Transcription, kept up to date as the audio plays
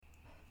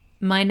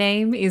My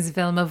name is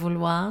Velma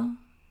Vouloir,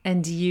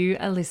 and you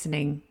are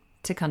listening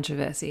to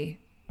Controversy.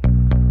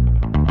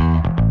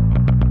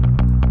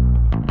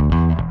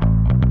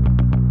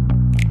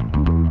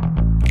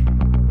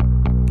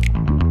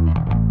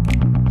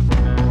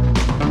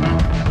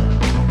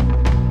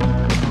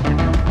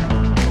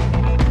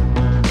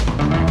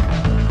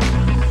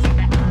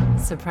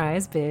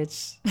 Surprise,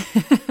 bitch.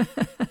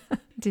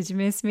 Did you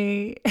miss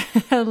me?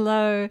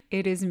 Hello,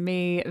 it is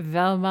me,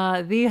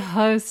 Velma, the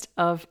host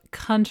of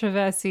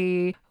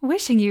Controversy,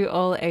 wishing you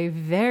all a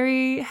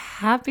very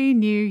happy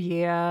new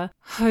year,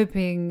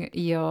 hoping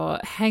your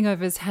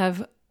hangovers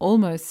have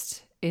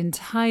almost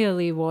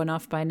entirely worn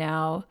off by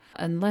now,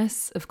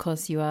 unless, of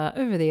course, you are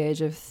over the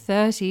age of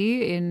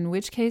 30, in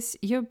which case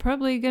you're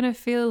probably going to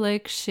feel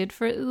like shit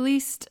for at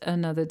least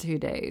another 2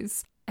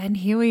 days. And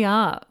here we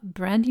are,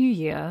 brand new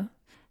year.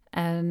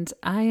 And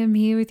I am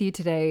here with you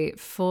today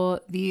for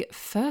the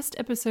first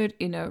episode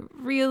in a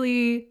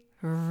really,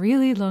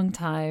 really long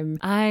time.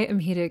 I am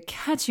here to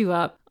catch you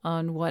up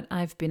on what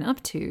I've been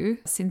up to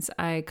since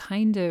I I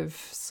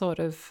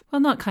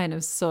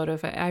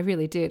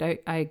really did.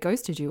 I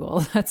ghosted you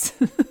all. I'm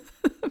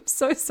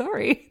so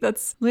sorry.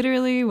 That's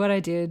literally what I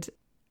did.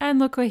 And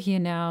look, we're here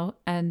now,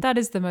 and that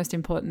is the most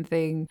important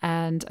thing.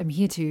 And I'm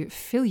here to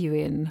fill you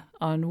in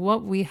on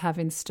what we have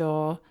in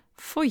store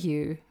for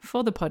you,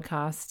 for the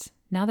podcast,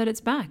 now that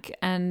it's back.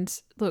 And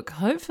look,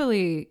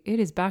 hopefully it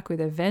is back with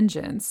a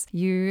vengeance.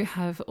 You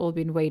have all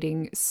been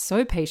waiting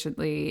so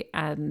patiently,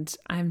 and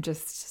I'm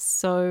just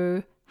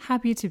so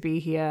happy to be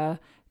here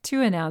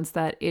to announce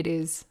that it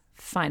is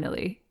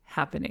finally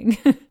happening.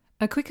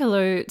 A quick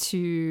hello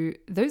to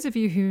those of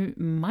you who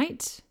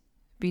might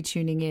be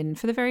tuning in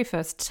for the very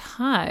first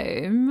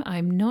time.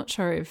 I'm not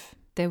sure if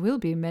there will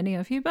be many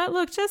of you, but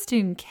look, just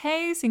in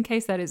case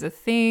that is a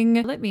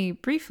thing, let me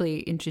briefly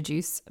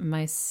introduce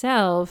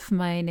myself.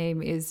 My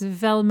name is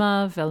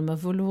Velma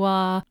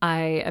Vouloir.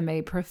 I am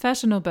a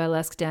professional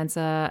burlesque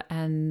dancer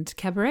and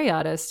cabaret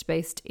artist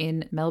based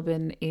in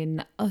Melbourne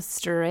in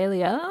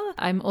Australia.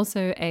 I'm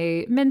also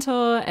a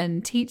mentor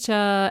and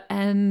teacher,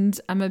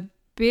 and I'm a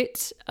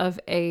bit of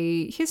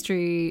a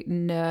history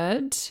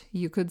nerd,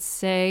 you could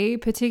say,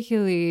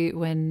 particularly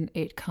when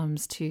it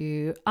comes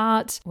to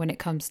art, when it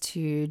comes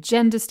to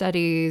gender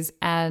studies,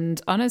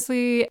 and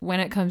honestly, when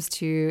it comes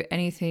to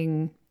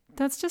anything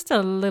that's just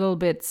a little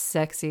bit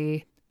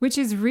sexy, which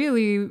is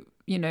really,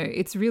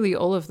 it's really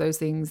all of those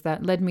things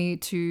that led me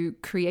to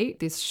create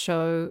this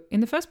show in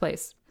the first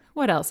place.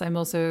 What else? I'm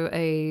also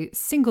a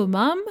single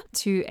mum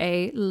to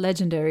a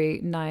legendary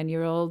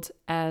 9-year-old,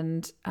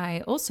 and I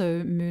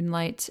also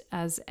moonlight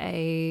as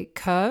a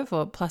curve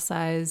or plus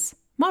size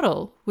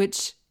model,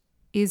 which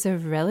is a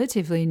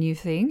relatively new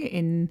thing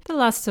in the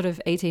last sort of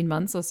 18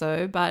 months or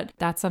so, but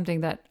that's something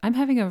that I'm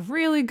having a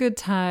really good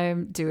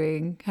time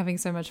doing, having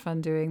so much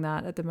fun doing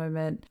that at the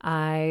moment.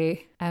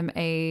 I am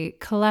a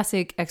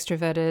classic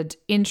extroverted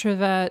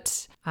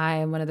introvert. I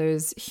am one of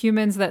those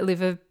humans that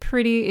live a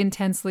pretty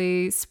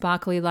intensely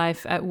sparkly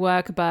life at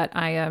work, but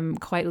I am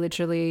quite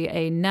literally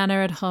a nana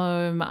at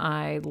home.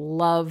 I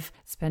love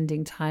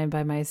spending time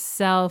by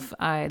myself.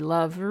 I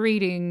love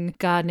reading,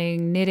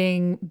 gardening,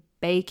 knitting,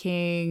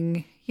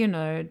 baking,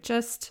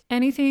 just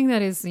anything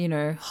that is,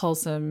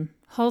 wholesome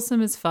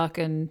as fuck.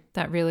 And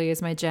that really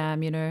is my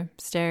jam,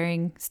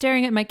 staring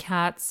at my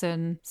cats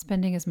and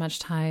spending as much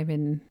time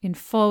in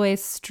 4-way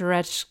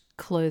stretch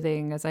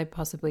clothing as I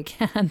possibly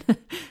can.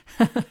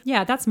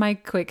 Yeah, that's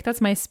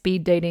my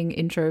speed dating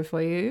intro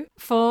for you.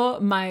 For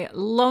my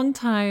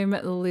longtime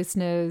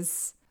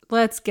listeners,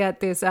 let's get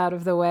this out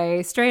of the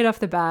way straight off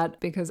the bat,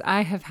 because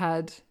I have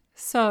had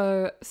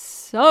so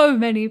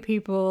many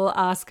people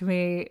ask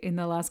me in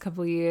the last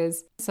couple of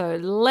years. So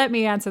let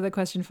me answer the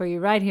question for you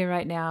right here,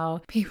 right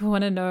now. People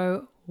want to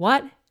know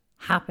what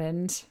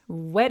happened.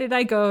 Where did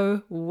I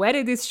go? Where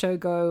did this show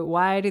go?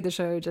 Why did the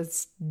show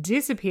just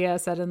disappear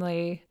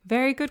suddenly?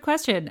 Very good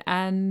question.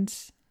 And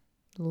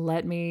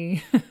let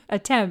me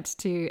attempt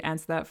to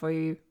answer that for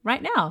you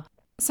right now.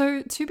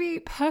 So to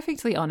be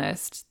perfectly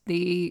honest,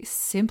 the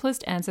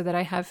simplest answer that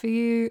I have for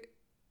you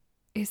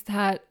is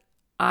that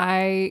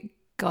I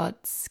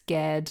got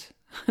scared.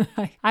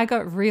 I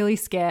got really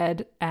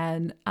scared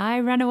and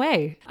I ran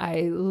away.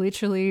 I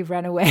literally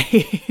ran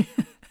away.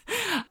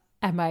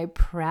 Am I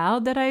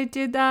proud that I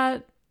did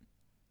that?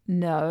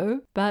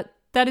 No, but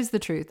that is the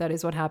truth. That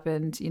is what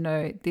happened.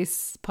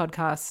 This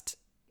podcast,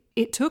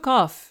 it took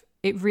off.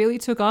 It really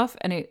took off,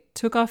 and it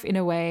took off in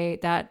a way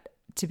that,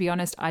 to be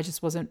honest, I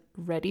just wasn't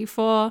ready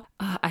for.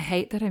 I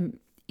hate that I'm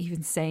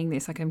even saying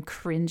this. Like, I'm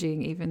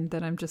cringing even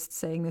that I'm just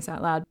saying this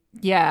out loud.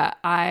 Yeah,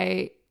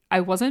 I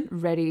wasn't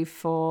ready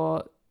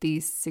for the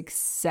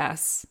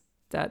success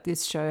that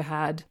this show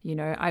had.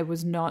 I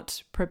was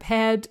not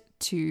prepared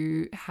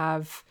to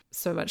have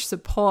so much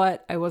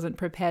support. I wasn't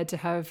prepared to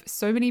have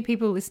so many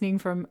people listening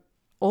from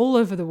all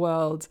over the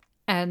world.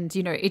 And,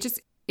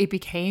 it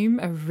became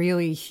a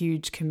really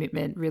huge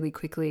commitment really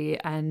quickly.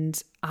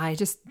 And I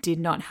just did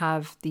not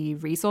have the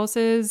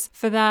resources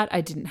for that.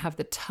 I didn't have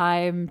the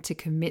time to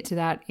commit to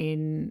that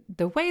in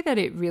the way that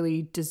it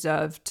really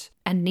deserved.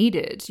 and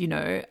needed,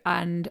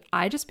 and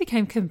I just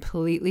became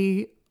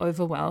completely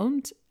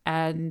overwhelmed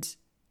and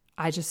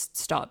I just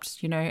stopped,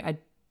 I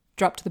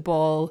dropped the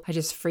ball. I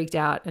just freaked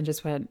out and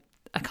just went,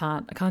 I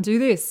can't do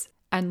this.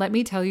 And let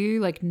me tell you,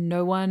 like,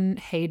 no one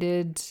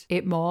hated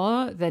it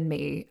more than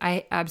me.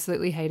 I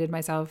absolutely hated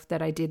myself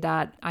that I did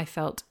that. I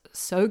felt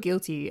so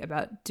guilty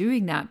about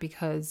doing that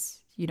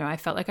because, I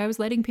felt like I was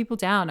letting people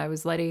down. I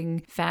was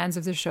letting fans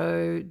of the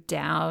show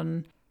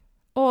down,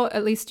 or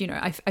at least,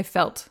 I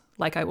felt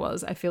like I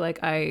was. I feel like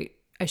I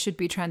should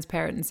be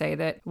transparent and say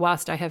that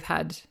whilst I have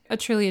had a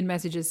trillion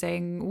messages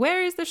saying,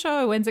 where is the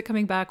show? When's it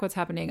coming back? What's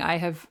happening? I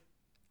have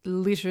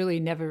literally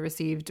never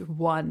received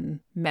one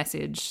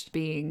message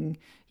being,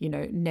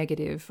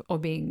 negative or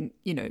being,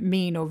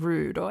 mean or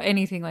rude or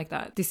anything like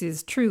that. This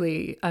is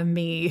truly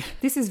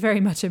this is very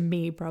much a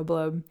me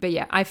problem. But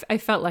yeah, I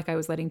felt like I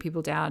was letting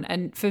people down.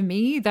 And for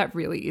me, that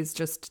really is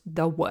just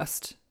the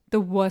worst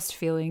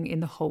feeling in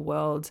the whole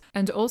world.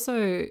 And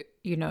also,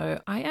 I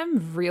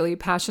am really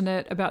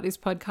passionate about this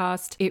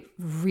podcast. It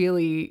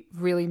really,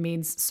 really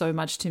means so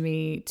much to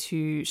me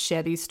to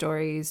share these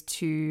stories,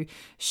 to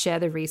share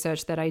the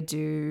research that I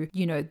do.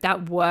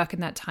 That work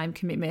and that time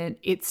commitment,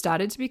 it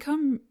started to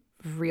become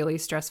really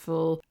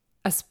stressful,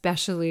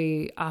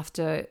 especially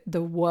after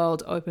the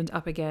world opened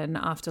up again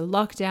after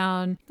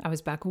lockdown. I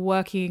was back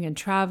working and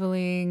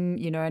traveling,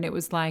 and it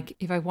was like,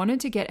 if I wanted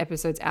to get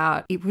episodes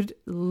out, it would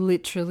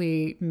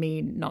literally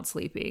mean not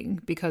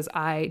sleeping because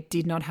I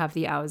did not have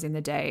the hours in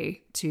the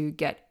day to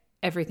get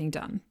everything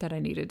done that I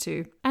needed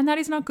to. And that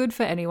is not good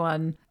for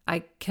anyone.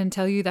 I can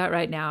tell you that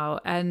right now.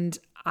 And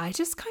I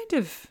just kind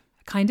of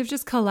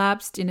just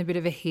collapsed in a bit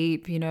of a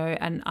heap,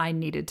 and I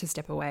needed to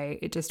step away.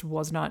 It just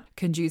was not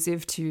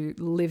conducive to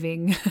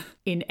living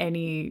in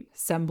any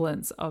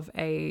semblance of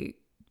a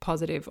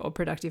positive or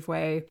productive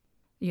way.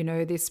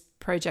 This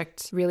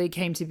project really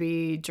came to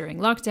be during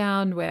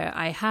lockdown where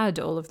I had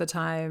all of the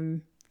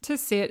time to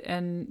sit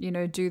and,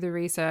 do the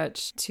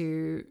research,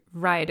 to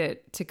write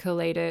it, to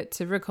collate it,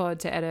 to record,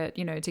 to edit,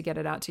 to get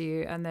it out to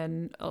you. And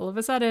then all of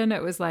a sudden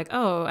it was like,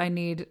 oh, I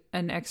need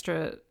an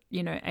extra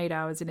 8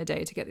 hours in a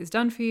day to get this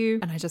done for you.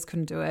 And I just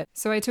couldn't do it.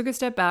 So I took a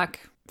step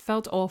back,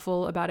 felt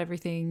awful about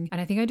everything. And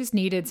I think I just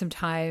needed some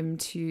time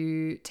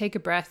to take a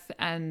breath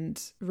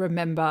and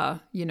remember,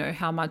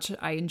 how much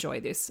I enjoy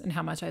this and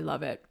how much I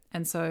love it.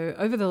 And so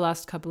over the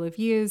last couple of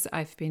years,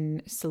 I've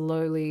been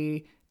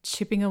slowly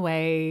chipping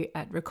away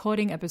at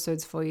recording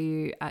episodes for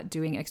you, at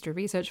doing extra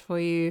research for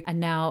you. And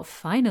now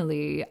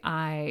finally,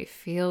 I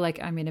feel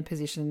like I'm in a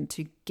position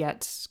to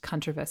get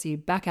controversy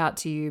back out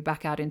to you,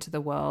 back out into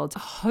the world,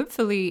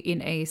 hopefully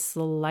in a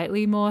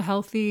slightly more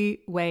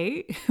healthy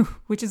way,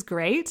 which is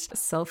great.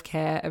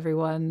 Self-care,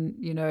 everyone,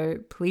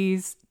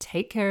 please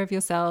take care of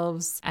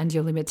yourselves and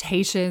your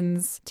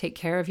limitations. Take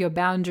care of your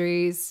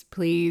boundaries,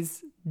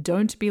 please.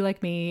 Don't be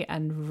like me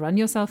and run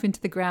yourself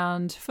into the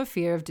ground for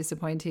fear of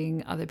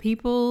disappointing other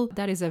people.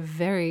 That is a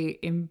very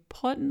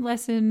important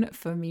lesson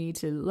for me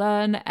to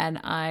learn, and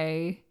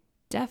I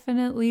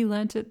definitely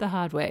learnt it the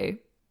hard way.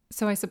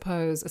 So I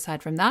suppose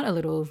aside from that, a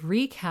little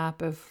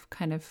recap of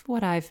kind of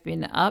what I've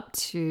been up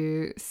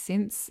to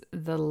since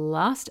the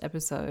last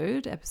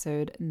episode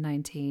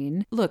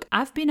 19. Look,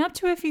 I've been up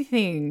to a few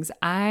things.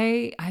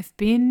 I've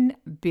been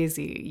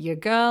busy. Your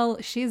girl,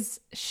 she's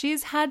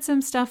had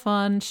some stuff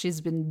on.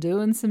 She's been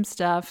doing some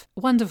stuff.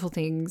 Wonderful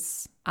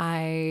things.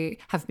 I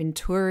have been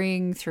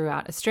touring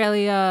throughout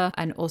Australia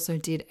and also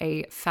did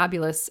a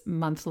fabulous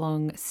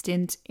month-long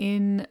stint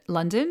in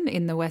London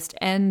in the West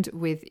End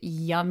with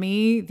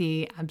Yummy,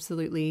 the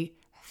absolutely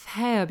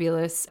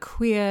fabulous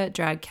queer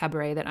drag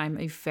cabaret that I'm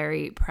a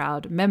very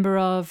proud member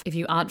of. If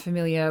you aren't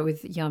familiar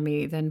with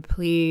Yummy, then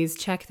please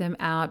check them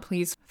out.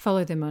 Please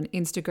follow them on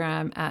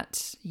Instagram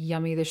at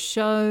Yummy the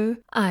Show.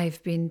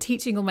 I've been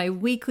teaching all my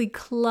weekly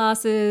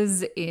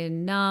classes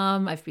in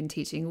NAM. I've been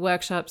teaching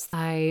workshops.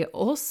 I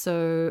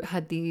also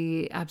had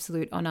the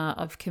absolute honor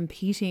of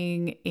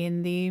competing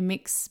in the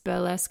Mixed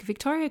Burlesque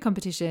Victoria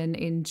competition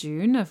in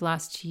June of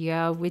last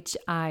year, which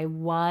I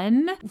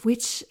won,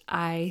 which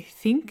I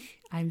think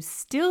I'm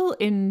still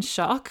in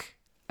shock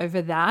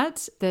over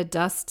that. The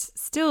dust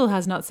still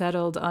has not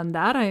settled on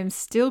that. I am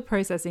still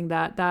processing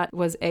that. That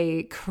was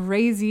a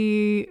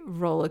crazy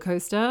roller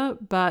coaster,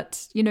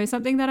 but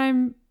something that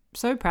I'm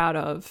so proud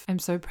of. I'm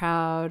so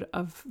proud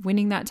of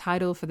winning that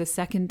title for the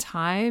second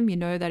time.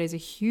 That is a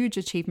huge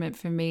achievement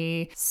for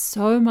me.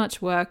 So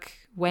much work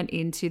went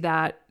into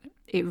that.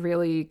 It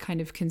really kind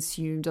of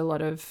consumed a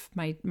lot of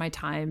my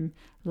time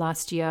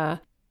last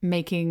year,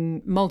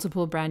 making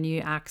multiple brand new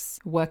acts,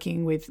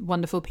 working with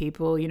wonderful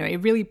people. It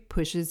really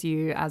pushes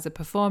you as a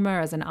performer,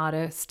 as an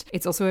artist.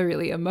 It's also a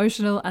really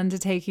emotional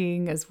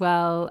undertaking as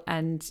well.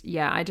 And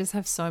yeah, I just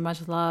have so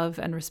much love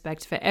and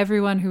respect for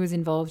everyone who was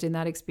involved in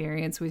that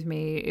experience with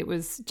me. It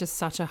was just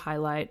such a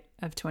highlight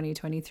of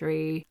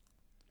 2023.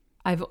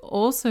 I've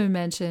also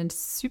mentioned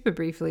super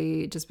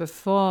briefly just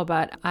before,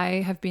 but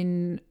I have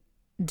been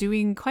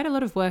doing quite a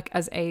lot of work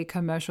as a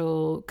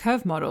commercial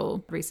curve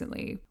model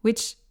recently,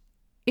 which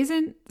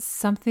isn't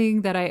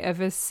something that I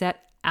ever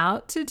set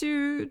out to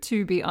do,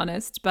 to be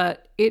honest,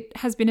 but it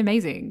has been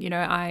amazing.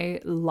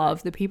 I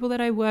love the people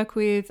that I work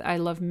with. I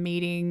love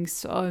meeting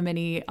so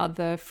many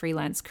other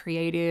freelance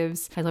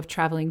creatives. I love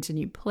traveling to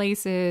new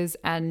places.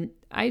 And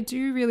I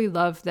do really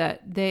love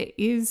that there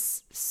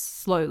is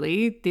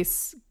slowly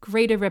this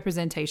greater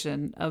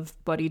representation of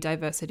body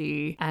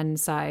diversity and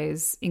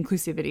size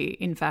inclusivity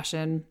in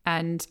fashion.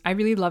 And I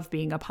really love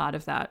being a part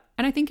of that.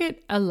 And I think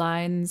it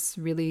aligns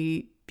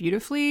really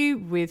beautifully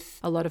with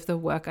a lot of the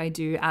work I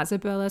do as a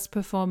burlesque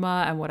performer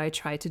and what I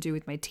try to do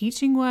with my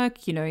teaching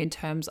work, in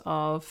terms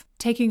of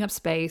taking up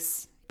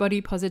space,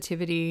 body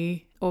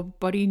positivity, or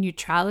body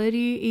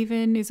neutrality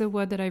even is a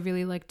word that I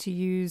really like to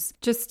use.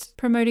 Just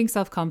promoting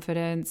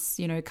self-confidence,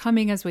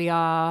 coming as we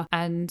are.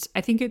 And I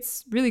think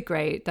it's really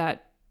great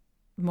that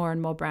more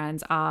and more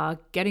brands are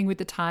getting with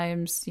the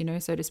times,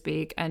 so to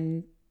speak,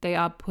 and they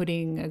are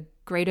putting a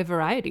greater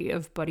variety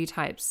of body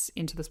types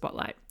into the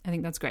spotlight. I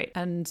think that's great.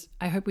 And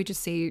I hope we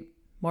just see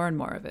more and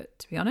more of it,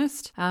 to be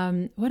honest.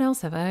 What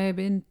else have I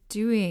been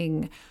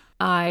doing?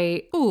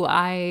 I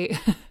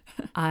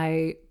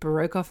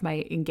broke off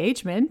my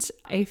engagement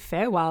a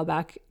fair while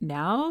back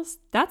now.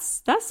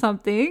 That's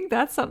something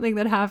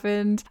that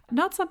happened.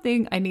 Not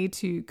something I need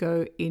to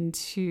go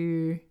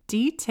into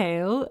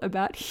detail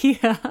about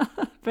here,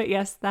 but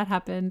yes, that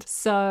happened.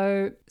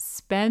 So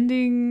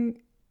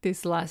spending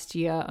this last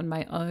year on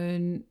my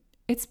own,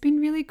 it's been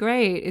really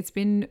great. It's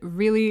been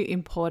really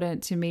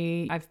important to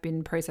me. I've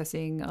been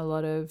processing a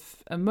lot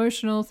of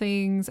emotional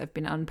things. I've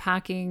been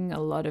unpacking a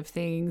lot of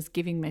things,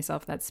 giving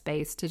myself that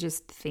space to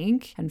just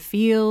think and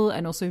feel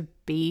and also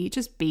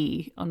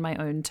be on my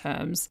own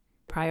terms.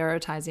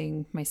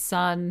 Prioritizing my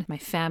son, my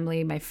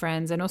family, my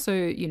friends, and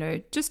also,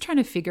 just trying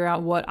to figure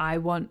out what I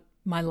want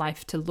my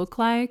life to look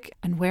like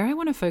and where I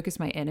want to focus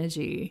my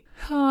energy.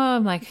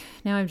 Now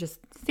I'm just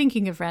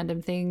thinking of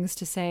random things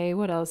to say.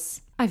 What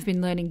else? I've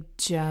been learning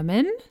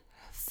German.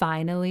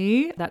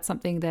 Finally, that's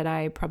something that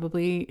I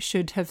probably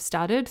should have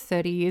started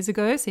 30 years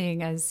ago,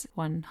 seeing as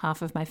one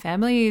half of my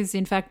family is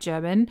in fact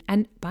German.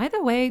 And by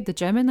the way, the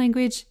German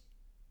language,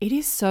 it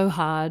is so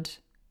hard.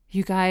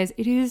 You guys,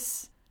 it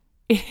is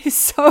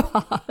so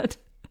hard.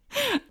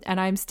 And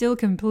I'm still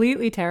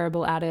completely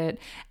terrible at it,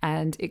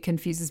 and it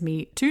confuses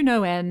me to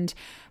no end,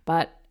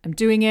 but I'm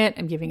doing it.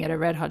 I'm giving it a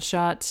red hot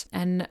shot.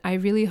 And I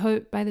really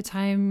hope by the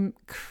time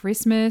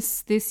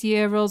Christmas this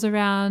year rolls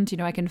around,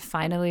 I can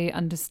finally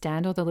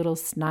understand all the little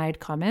snide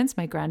comments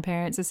my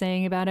grandparents are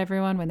saying about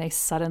everyone when they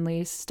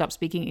suddenly stop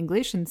speaking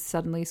English and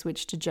suddenly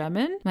switch to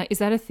German. Is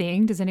that a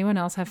thing? Does anyone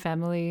else have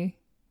family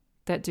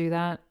that do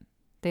that?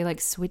 They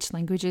switch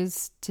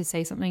languages to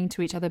say something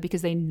to each other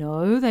because they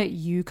know that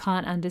you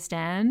can't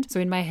understand. So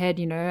in my head,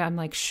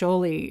 I'm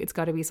surely it's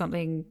got to be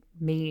something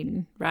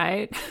mean,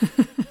 right?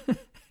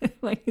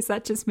 Is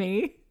that just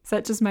me? Is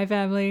that just my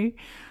family?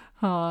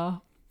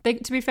 To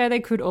be fair, they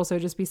could also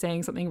just be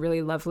saying something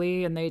really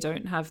lovely and they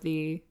don't have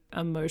the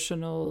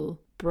emotional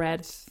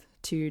breadth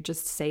to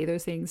just say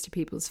those things to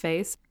people's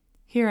face.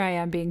 Here I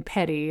am being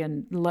petty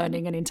and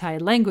learning an entire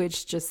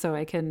language just so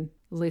I can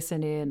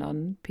listen in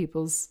on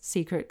people's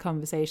secret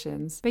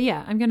conversations. But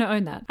yeah, I'm going to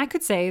own that. I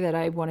could say that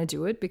I want to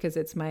do it because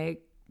it's my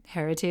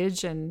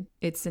heritage and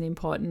it's an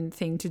important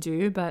thing to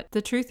do. But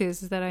the truth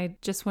is that I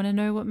just want to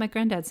know what my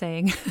granddad's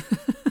saying.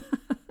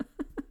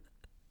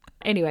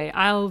 Anyway,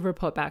 I'll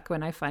report back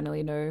when I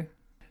finally know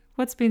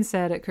what's been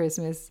said at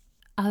Christmas.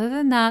 Other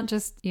than that,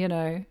 just,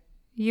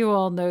 you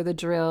all know the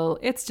drill.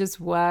 It's just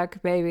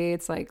work, baby.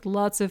 It's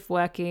lots of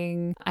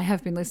working. I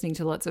have been listening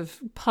to lots of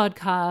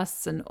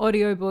podcasts and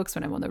audiobooks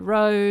when I'm on the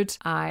road.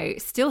 I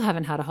still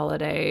haven't had a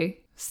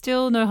holiday.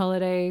 Still no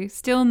holiday.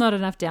 Still not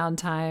enough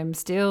downtime.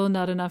 Still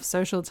not enough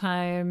social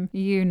time.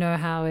 You know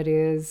how it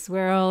is.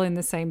 We're all in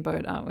the same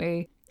boat, aren't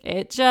we?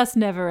 It just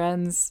never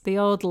ends. The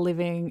old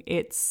living,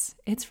 it's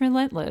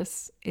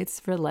relentless.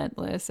 It's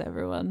relentless,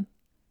 everyone.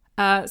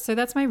 So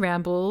that's my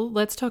ramble.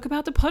 Let's talk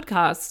about the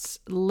podcast.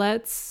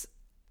 Let's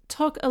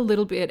talk a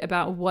little bit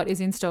about what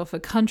is in store for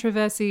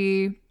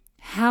controversy.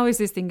 How is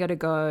this thing going to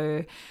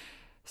go?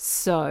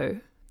 So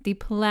the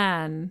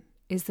plan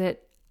is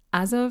that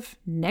as of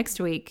next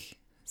week,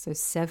 so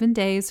 7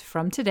 days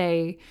from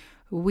today,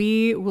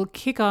 we will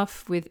kick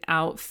off with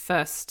our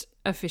first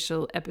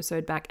official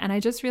episode back. And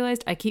I just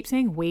realized I keep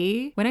saying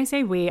we. When I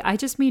say we, I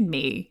just mean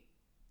me.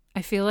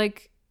 I feel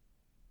like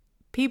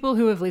people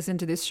who have listened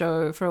to this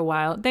show for a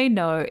while, they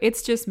know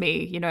it's just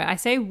me. I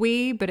say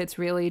we, but it's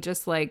really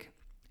just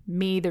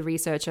me, the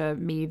researcher,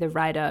 me, the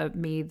writer,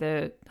 me,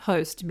 the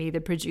host, me, the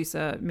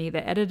producer, me,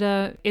 the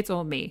editor. It's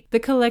all me. The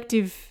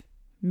collective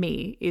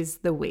me is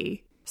the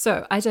we.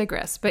 So I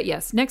digress. But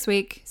yes, next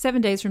week,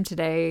 7 days from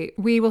today,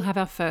 we will have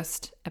our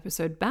first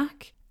episode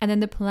back. And then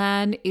the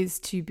plan is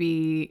to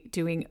be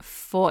doing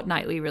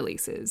fortnightly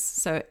releases.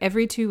 So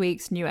every 2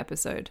 weeks, new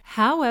episode.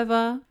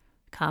 However,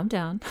 calm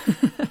down.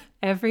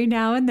 Every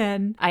now and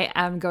then, I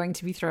am going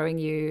to be throwing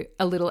you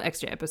a little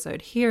extra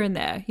episode here and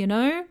there.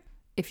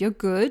 If you're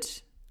good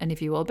and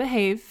if you all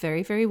behave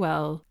very, very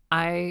well,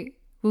 I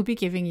will be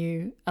giving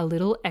you a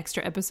little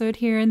extra episode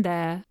here and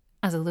there.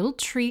 as a little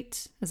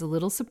treat, as a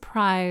little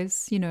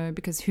surprise,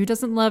 because who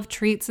doesn't love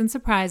treats and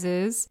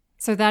surprises?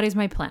 So that is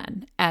my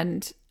plan.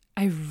 And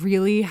I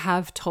really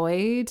have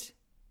toyed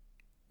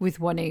with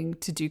wanting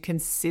to do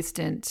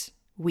consistent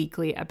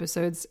weekly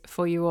episodes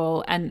for you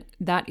all. And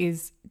that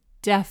is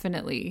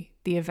definitely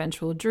the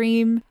eventual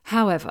dream.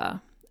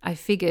 However, I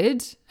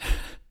figured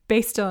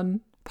based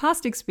on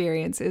past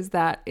experiences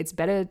that it's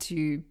better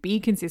to be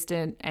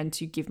consistent and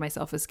to give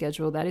myself a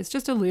schedule that is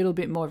just a little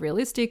bit more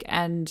realistic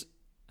and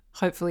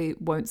hopefully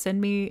won't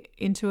send me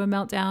into a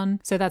meltdown.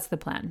 So that's the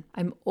plan.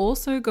 I'm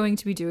also going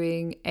to be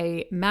doing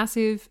a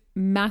massive,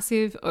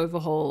 massive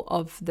overhaul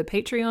of the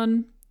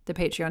Patreon. The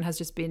Patreon has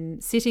just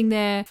been sitting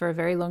there for a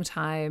very long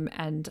time,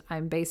 and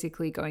I'm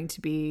basically going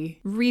to be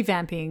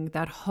revamping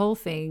that whole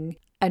thing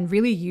and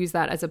really use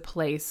that as a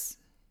place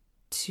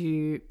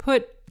to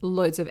put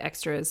loads of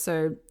extras.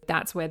 So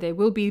that's where there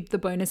will be the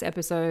bonus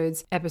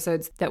episodes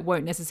that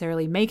won't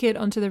necessarily make it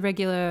onto the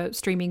regular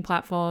streaming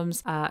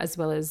platforms, as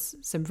well as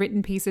some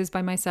written pieces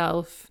by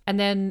myself. And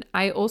then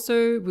I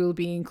also will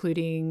be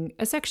including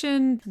a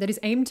section that is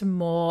aimed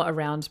more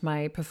around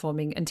my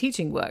performing and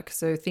teaching work.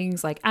 So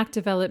things like act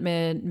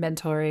development,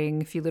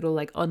 mentoring, a few little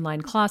like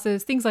online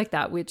classes, things like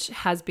that, which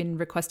has been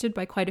requested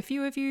by quite a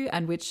few of you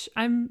and which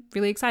I'm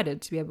really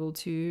excited to be able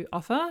to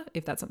offer.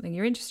 If that's something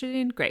you're interested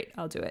in, great,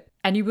 I'll do it.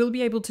 And you will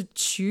be able to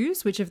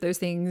choose which of those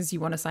things you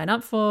want to sign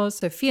up for.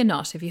 So fear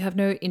not, if you have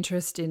no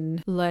interest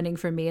in learning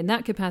from me in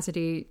that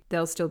capacity,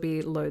 there'll still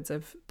be loads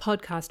of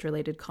podcast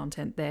related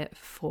content there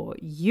for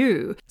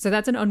you. So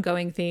that's an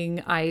ongoing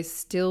thing. I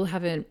still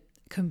haven't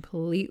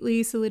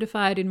completely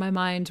solidified in my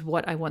mind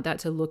what I want that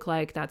to look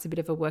like. That's a bit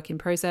of a work in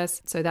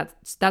process. So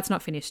that's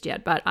not finished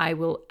yet, but I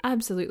will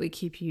absolutely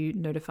keep you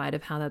notified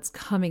of how that's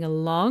coming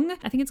along.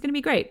 I think it's going to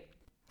be great.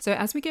 So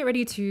as we get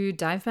ready to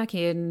dive back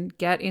in,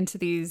 get into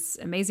these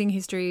amazing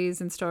histories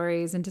and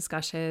stories and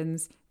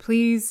discussions,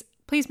 please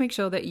make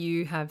sure that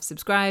you have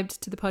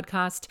subscribed to the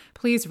podcast.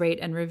 Please rate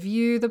and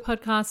review the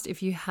podcast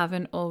if you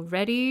haven't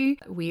already.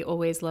 We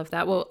always love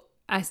that. Well,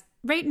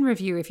 rate and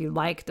review if you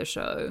like the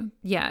show.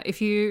 Yeah, if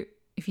you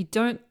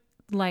don't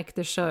like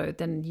the show,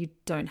 then you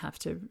don't have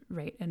to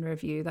rate and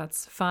review.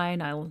 That's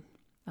fine. I'll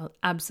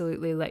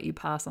absolutely let you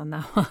pass on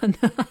that one.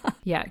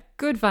 Yeah,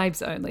 good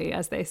vibes only,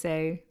 as they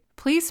say.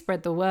 Please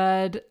spread the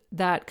word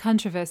that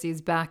Controversy is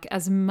back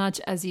as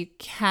much as you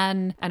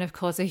can. And of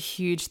course, a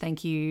huge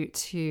thank you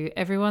to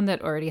everyone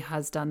that already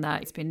has done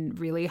that. It's been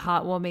really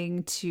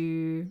heartwarming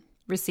to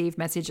receive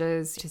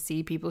messages, to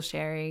see people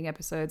sharing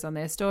episodes on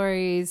their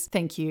stories.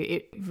 Thank you.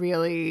 It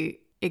really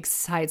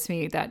excites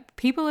me that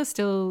people are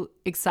still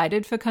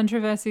excited for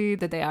Controversy,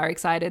 that they are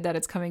excited that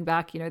it's coming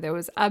back. There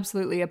was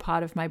absolutely a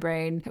part of my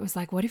brain that was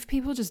like, what if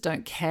people just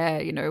don't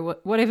care?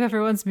 What if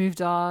everyone's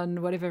moved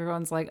on? What if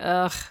everyone's like,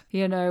 ugh,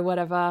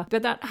 whatever.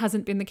 But that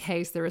hasn't been the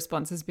case. The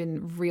response has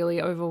been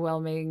really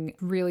overwhelming,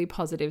 really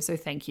positive. So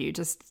thank you.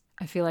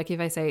 I feel like if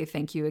I say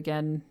thank you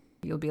again,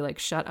 you'll be like,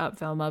 shut up,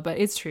 Velma. But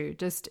it's true.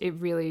 It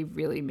really,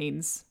 really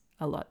means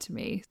a lot to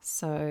me.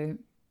 So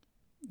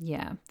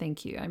yeah,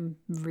 thank you. I'm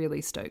really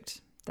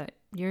stoked that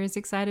you're as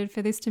excited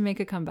for this to make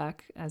a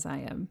comeback as I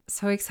am.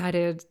 So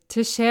excited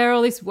to share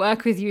all this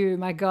work with you.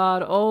 My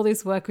God, all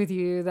this work with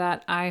you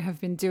that I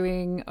have been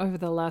doing over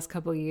the last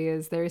couple of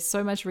years. There is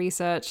so much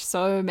research,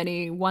 so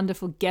many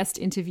wonderful guest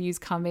interviews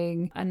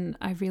coming, and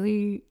I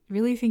really,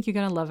 really think you're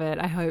going to love it.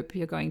 I hope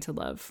you're going to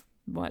love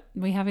what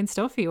we have in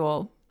store for you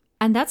all.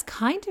 And that's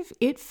kind of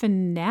it for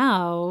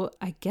now,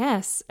 I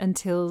guess,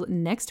 until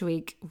next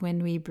week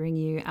when we bring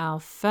you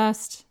our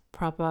first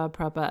proper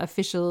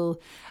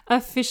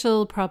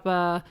official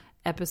proper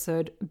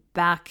episode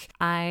back.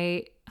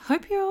 I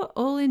hope you're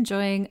all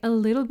enjoying a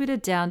little bit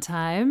of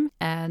downtime,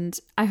 and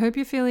I hope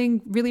you're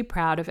feeling really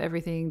proud of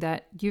everything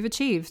that you've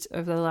achieved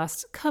over the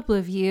last couple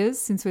of years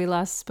since we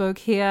last spoke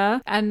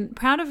here, and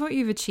proud of what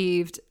you've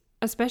achieved,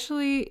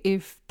 especially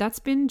if that's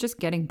been just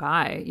getting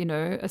by,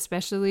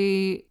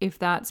 especially if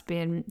that's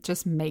been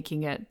just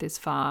making it this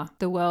far.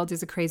 The world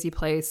is a crazy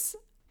place.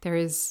 There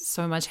is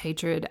so much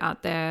hatred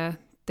out there.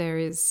 There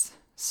is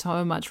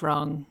so much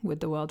wrong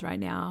with the world right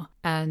now.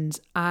 And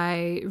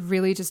I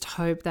really just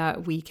hope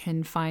that we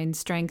can find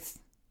strength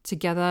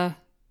together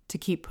to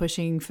keep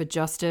pushing for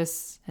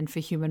justice and for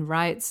human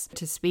rights,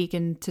 to speak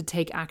and to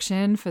take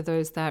action for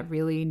those that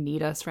really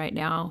need us right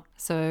now.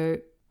 So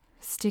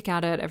stick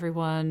at it,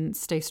 everyone.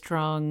 Stay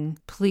strong.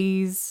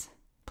 Please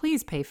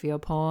pay for your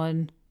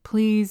porn.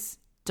 Please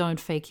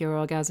don't fake your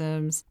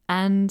orgasms.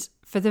 And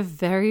for the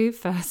very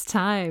first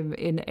time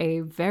in a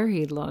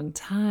very long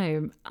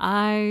time,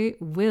 I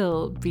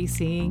will be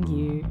seeing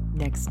you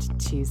next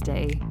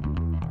Tuesday,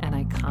 and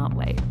I can't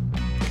wait.